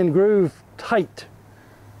this tongue and groove tight.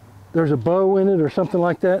 There's a bow in it or something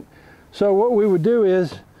like that. So what we would do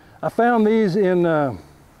is, I found these in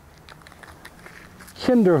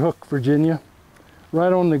Kinderhook, Virginia,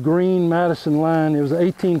 right on the Green Madison line. It was an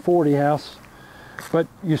 1840 house, but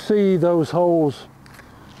you see those holes.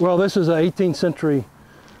 Well, this is an 18th century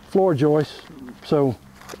floor joist, so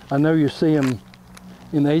I know you see them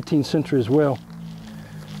in the 18th century as well.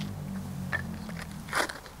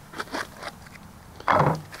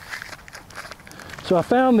 So I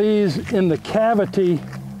found these in the cavity.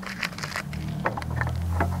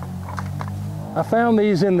 I found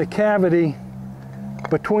these in the cavity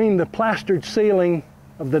between the plastered ceiling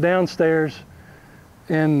of the downstairs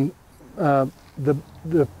and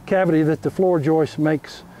the cavity that the floor joist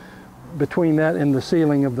makes between that and the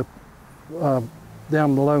ceiling of the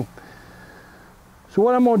down below. So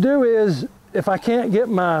what I'm going to do is, if I can't get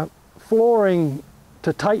my flooring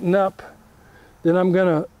to tighten up, then I'm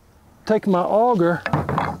going to take my auger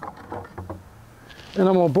and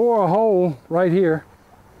I'm going to bore a hole right here.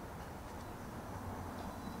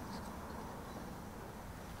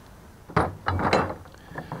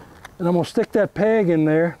 And I'm going to stick that peg in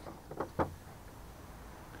there.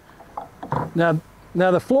 Now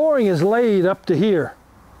the flooring is laid up to here,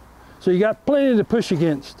 so you got plenty to push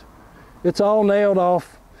against. It's all nailed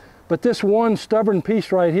off, but this one stubborn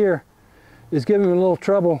piece right here is giving me a little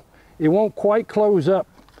trouble. It won't quite close up.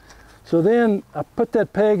 So then I put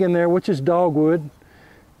that peg in there, which is dogwood,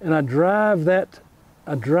 and I drive that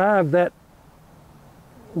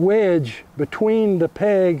wedge between the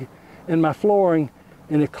peg and my flooring,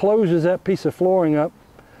 and it closes that piece of flooring up.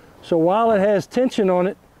 So while it has tension on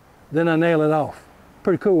it, then I nail it off.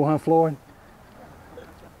 Pretty cool, huh, Floyd?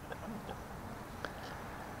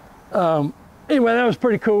 Anyway, that was a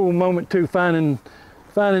pretty cool moment too, finding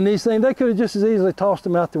these things. They could have just as easily tossed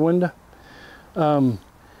them out the window. And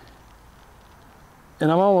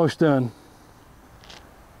I'm almost done.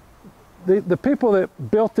 The people that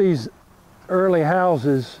built these early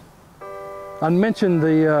houses, I mentioned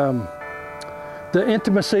the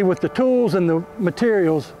intimacy with the tools and the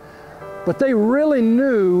materials, but they really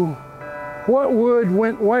knew what wood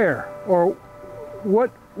went where, or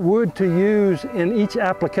what wood to use in each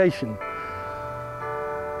application.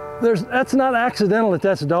 That's not accidental that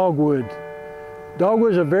that's dogwood.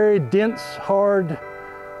 Dogwood is a very dense, hard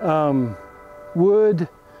wood,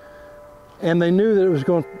 and they knew that it was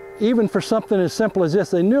going, even for something as simple as this,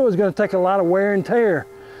 they knew it was going to take a lot of wear and tear.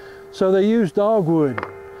 So they used dogwood.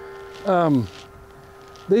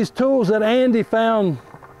 These tools that Andy found,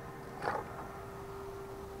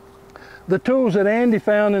 the tools that Andy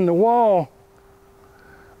found in the wall,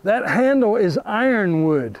 that handle is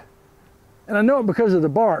ironwood. And I know it because of the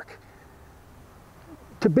bark.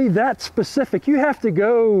 To be that specific, you have to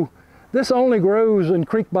go, this only grows in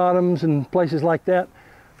creek bottoms and places like that.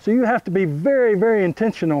 So you have to be very, very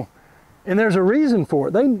intentional. And there's a reason for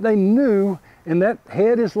it. They knew, and that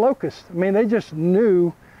head is locust. I mean, they just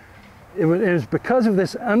knew it was because of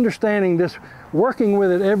this understanding, this working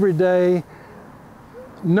with it every day,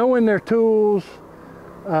 knowing their tools,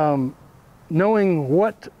 knowing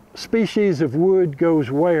what species of wood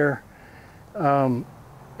goes where.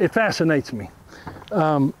 It fascinates me,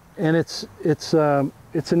 and it's an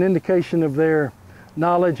indication of their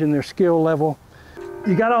knowledge and their skill level.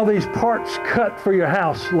 You got all these parts cut for your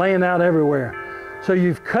house laying out everywhere, so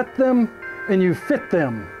you've cut them and you fit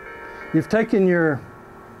them. You've taken your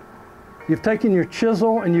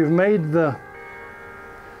chisel and you've made the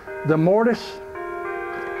mortise,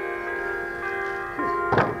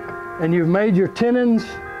 and you've made your tenons.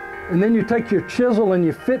 And then you take your chisel and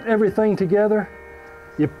you fit everything together.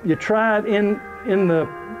 You try it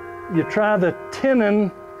you try the tenon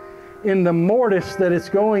in the mortise that it's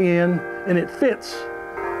going in, and it fits.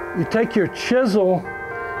 You take your chisel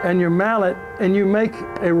and your mallet and you make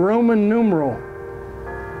a Roman numeral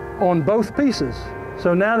on both pieces.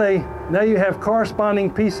 So now you have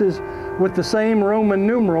corresponding pieces with the same Roman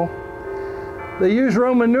numeral. They use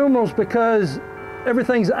Roman numerals because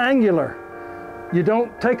everything's angular. You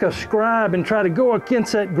don't take a scribe and try to go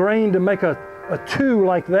against that grain to make a 2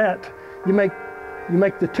 like that. You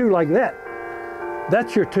make the 2 like that.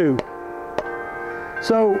 That's your 2.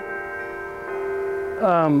 So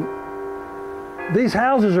these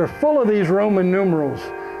houses are full of these Roman numerals,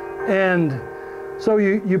 and so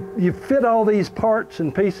you fit all these parts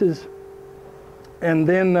and pieces, and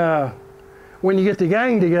then when you get the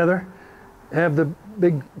gang together, have the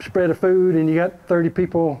big spread of food, and you got 30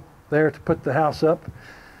 people there to put the house up.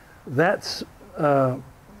 That's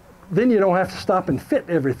then you don't have to stop and fit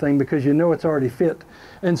everything because you know it's already fit.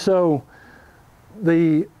 And so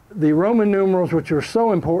the the Roman numerals, which are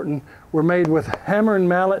so important, were made with hammer and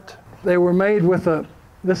mallet. They were made with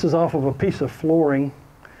this is off of a piece of flooring.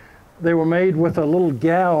 They were made with a little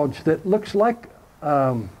gouge that looks like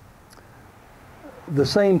the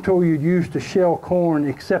same tool you'd use to shell corn,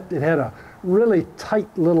 except it had a really tight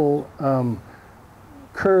little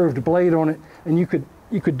curved blade on it, and you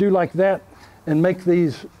could do like that and make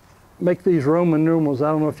these Roman numerals.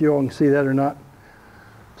 I don't know if you all can see that or not.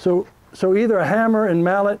 So either a hammer and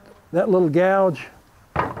mallet, that little gouge,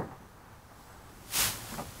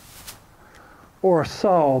 or a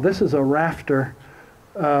saw. This is a rafter,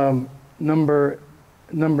 number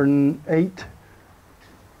 8.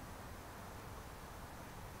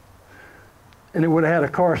 And it would have had a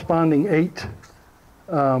corresponding 8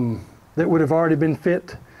 that would have already been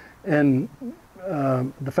fit. And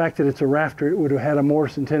the fact that it's a rafter, it would have had a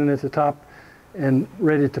mortise and tenon at the top and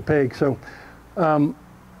ready to peg. So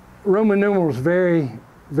Roman numerals very,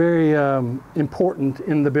 very important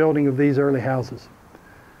in the building of these early houses.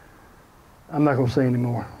 I'm not going to say any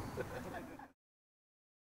more.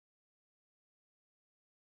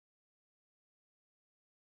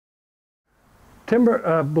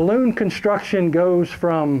 Timber balloon construction goes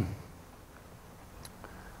from,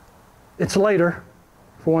 it's later,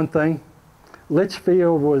 for one thing.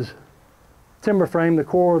 Litchfield was timber frame. The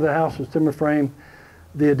core of the house was timber frame.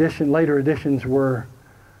 The later additions were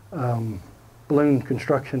balloon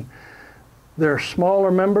construction. There are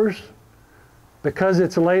smaller members. Because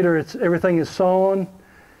it's later, everything is sawn,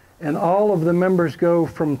 and all of the members go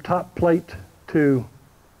from top plate to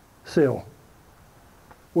sill.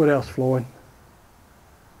 What else, Floyd?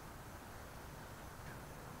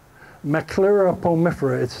 Maclera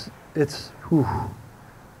pomifera. It's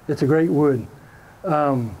a great wood.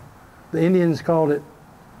 The Indians called it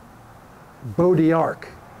bodiarc,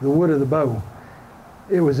 the wood of the bow.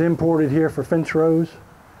 It was imported here for fence rows.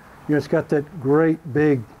 You know, it's got that great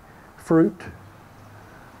big fruit.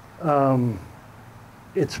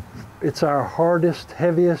 It's our hardest,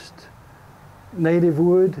 heaviest native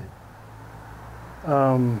wood.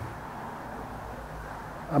 I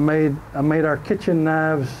made our kitchen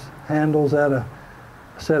knives handles out of a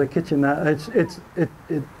set of kitchen knives. It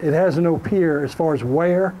has no peer as far as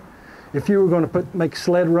wear. If you were going to make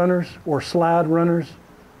sled runners or slide runners.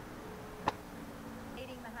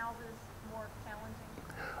 Making the houses more challenging?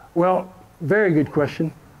 Well, very good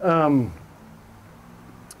question.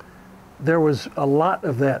 There was a lot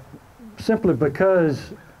of that simply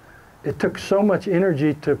because it took so much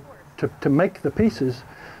energy to make the pieces.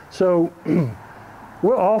 So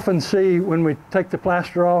we'll often see when we take the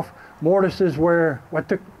plaster off, mortises where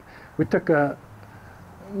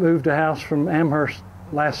moved a house from Amherst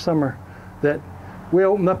last summer that we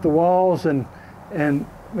opened up the walls and I mean,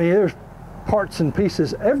 there's parts and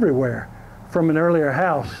pieces everywhere from an earlier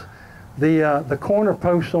house. The corner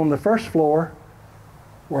posts on the first floor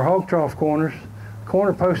were hog trough corners.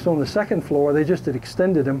 Corner posts on the second floor, they just had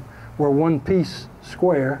extended them, were one piece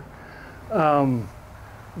square.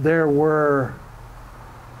 There were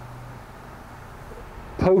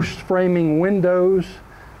post framing windows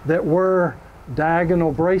that were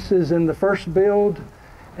diagonal braces in the first build.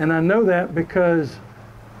 And I know that because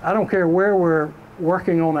I don't care where we're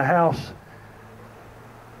working on a house,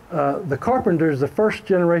 the carpenters, the first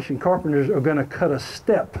generation carpenters, are going to cut a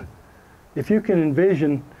step. If you can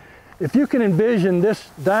envision this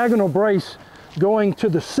diagonal brace going to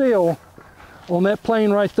the sill on that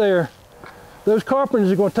plane right there, those carpenters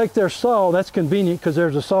are going to take their saw. That's convenient because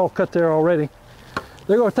there's a saw cut there already.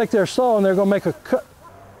 They're going to take their saw and they're going to make a cut.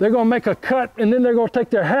 They're going to make a cut, and then they're going to take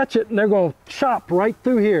their hatchet and they're going to chop right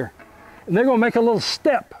through here. And they're going to make a little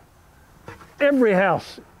step. Every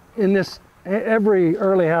house in this, every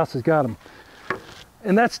early house has got them.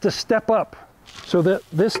 And that's to step up. So that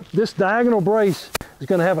this diagonal brace is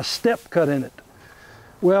going to have a step cut in it.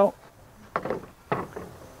 Well,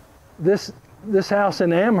 this house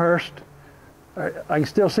in Amherst, I can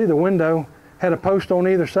still see the window, had a post on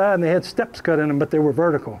either side and they had steps cut in them, but they were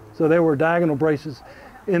vertical. So they were diagonal braces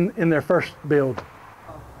in their first build.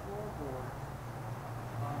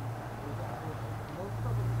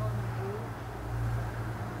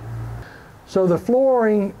 So the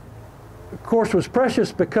flooring, of course, was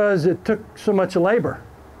precious because it took so much labor.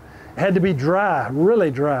 It had to be dry,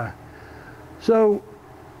 really dry. So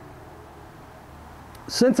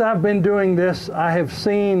since I've been doing this, I have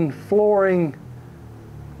seen flooring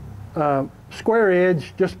square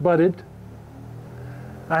edge, just butted.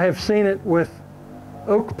 I have seen it with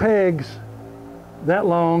oak pegs that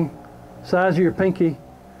long, size of your pinky,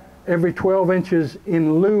 every 12 inches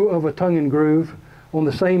in lieu of a tongue and groove on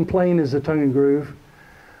the same plane as the tongue and groove.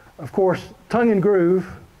 Of course, tongue and groove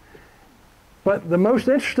But the most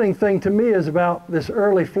interesting thing to me is about this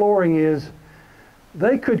early flooring is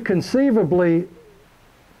they could conceivably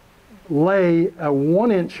lay a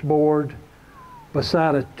 1-inch board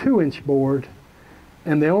beside a 2-inch board,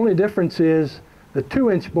 and the only difference is the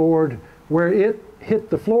 2-inch board, where it hit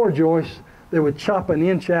the floor joist, they would chop an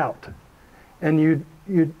inch out. And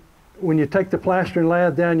when you take the plastering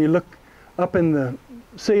lath down, you look up in the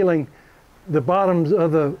ceiling, the bottoms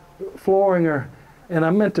of the flooring are, and I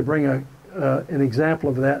meant to bring an example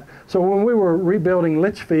of that. So when we were rebuilding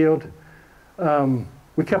Litchfield,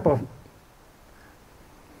 we kept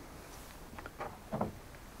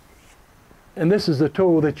and this is the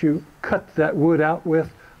tool that you cut that wood out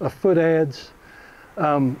with, a foot adze.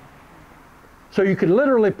 So you could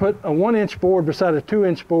literally put a 1-inch board beside a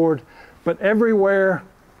 2-inch board, but everywhere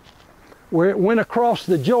where it went across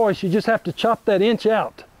the joist, you just have to chop that inch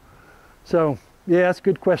out. So, yeah, that's a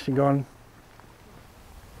good question, Garland.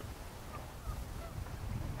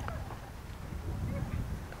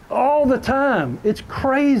 All the time. It's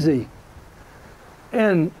crazy.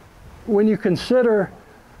 And when you consider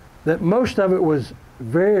that most of it was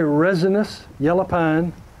very resinous, yellow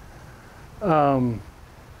pine,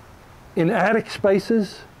 in attic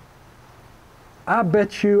spaces, I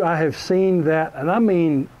bet you I have seen that, and I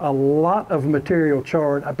mean a lot of material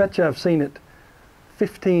charred. I bet you I've seen it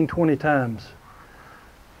 15, 20 times.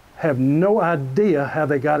 Have no idea how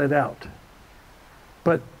they got it out,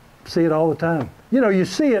 but see it all the time. You know, you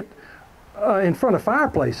see it in front of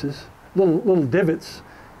fireplaces, little divots,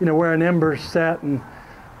 you know, where an ember sat,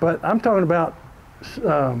 but I'm talking about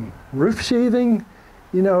roof sheathing,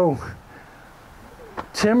 you know,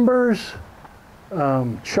 timbers,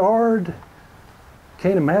 charred.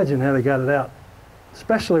 Can't imagine how they got it out,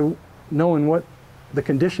 especially knowing what the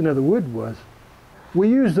condition of the wood was. We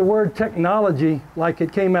use the word technology like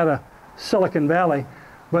it came out of Silicon Valley,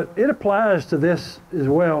 but it applies to this as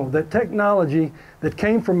well, that technology that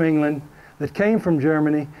came from England, that came from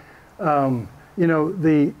Germany, you know,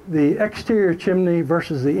 the exterior chimney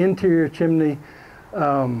versus the interior chimney.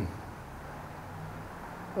 Oh,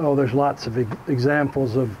 there's lots of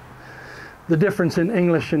examples of the difference in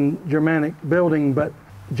English and Germanic building, but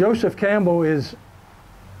Joseph Campbell is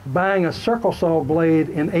buying a circle saw blade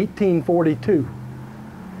in 1842.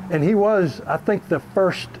 And he was, I think, the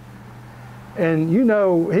first, and you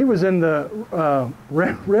know, he was in the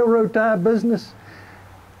railroad tie business.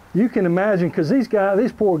 You can imagine, because these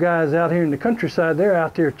poor guys out here in the countryside, they're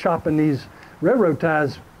out there chopping these railroad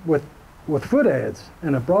ties with foot adze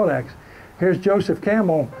and a broadaxe. Here's Joseph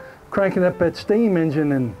Campbell cranking up that steam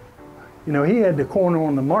engine, and you know, he had the corner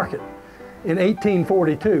on the market in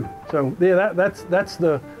 1842. So yeah, that's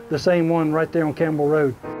the same one right there on Campbell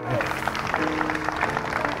Road.